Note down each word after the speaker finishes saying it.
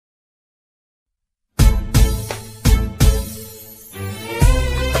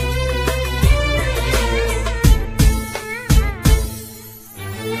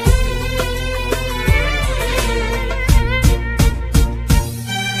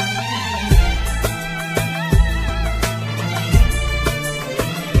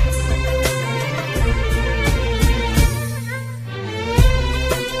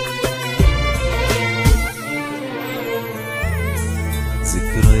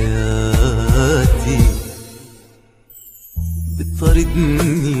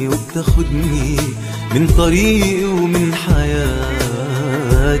بتاخدني وبتاخدني من طريقي ومن حياتي.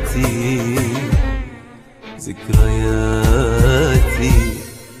 ذكرياتي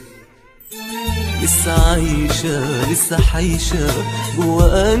لسه عايشة لسه حايشة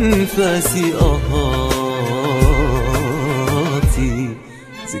جوا أنفاسي آهاتي.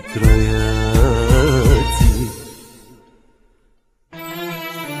 ذكرياتي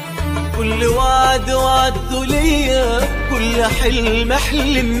كل وعد وعدته ليا، كل حلم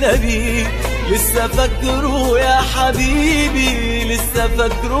حلمنا بيه، لسه فاكره يا حبيبي، لسه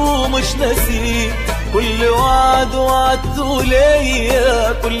فاكره مش ناسيه. كل وعد وعدته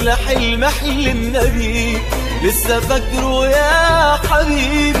ليا، كل حلم حلمنا بيه، لسه فاكره يا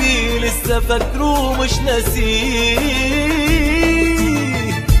حبيبي، لسه فاكره مش ناسيه.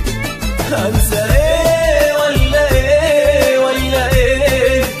 انسى ايه ولا ايه ولا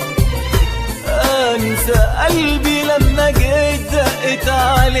ايه؟ انسى قلبي لما جيت دقت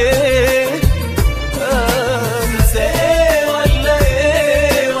عليه. انسى ايه ولا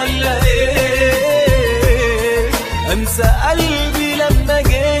ايه ولا ايه؟ انسى قلبي لما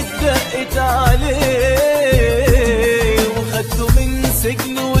جيت دقت عليه، وخدته من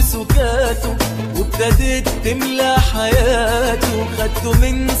سجن وسكاته وابتدت تملى حياته. خدته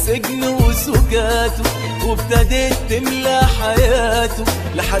من سجن وسكاته وابتدت تملى حياته،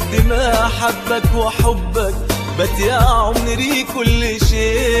 لحد ما حبك وحبك بات يا عمري كل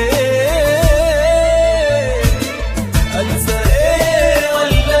شيء. انسى ايه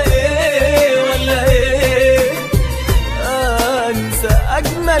ولا ايه ولا ايه؟ انسى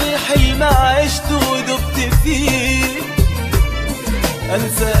اجمل حلم عشته ودبت فيه.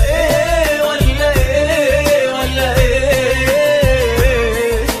 انسى ايه ولا ايه ولا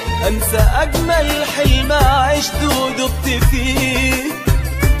ايه؟ انسى اجمل حلم عشته ودبت فيه.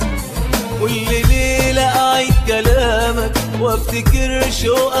 كل ليلة اعيد كلامك وافتكر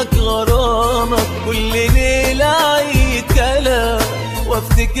شوقك غرامك. كل ليلة اعيد كلامك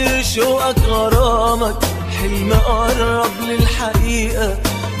وافتكر شوقك غرامك. حلم قرب للحقيقة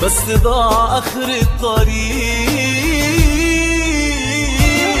بس ضاع اخر الطريق.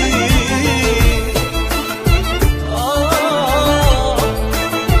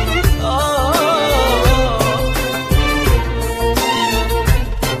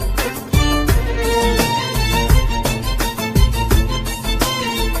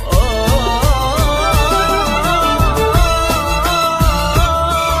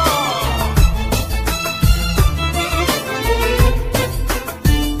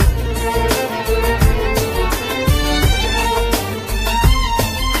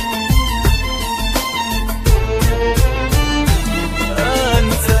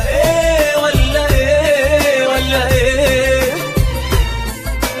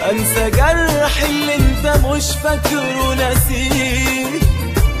 انسى جرح اللي انت مش فاكره ناسيه.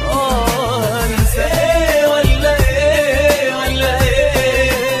 انسى ايه ولا ايه ولا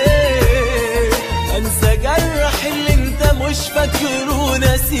ايه؟ انسى جرح اللي انت مش فاكره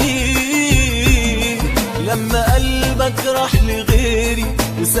ناسيه. لما قلبك راح لغيري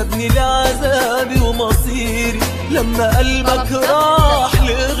وسابني لعذابي ومصيري. لما قلبك راح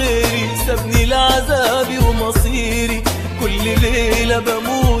لغيري سابني لعذابي ومصيري. كل ليلة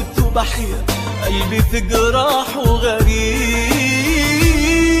بموت وبحيا قلبي في جراح وغريب.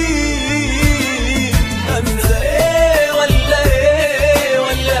 انسى ايه ولا ايه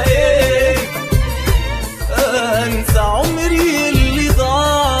ولا ايه؟ انسى عمري اللي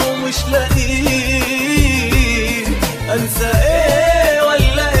ضاع ومش لاقيه. انسى ايه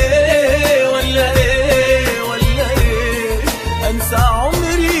ولا ايه ولا ايه ولا ايه؟ انسى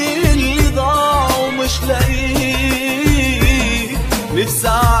عمري اللي ضاع ومش لاقيه. نفسي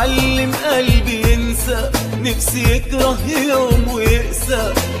اعلم قلبي ينسى، نفسي يكره يوم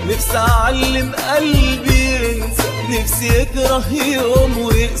ويقسى. نفسي اعلم قلبي ينسى، نفسي يكره يوم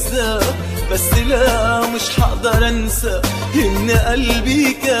ويقسى. بس لا مش هقدر انسى ان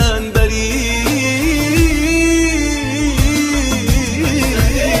قلبي كان بريء.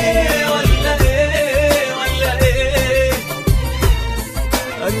 ايه ولا ايه ولا ايه؟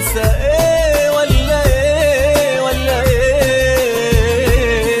 انسى ايه ولا ايه ولا ايه؟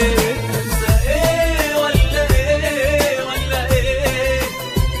 انسى ايه ولا ايه ولا ايه؟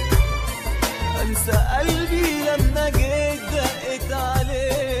 انسى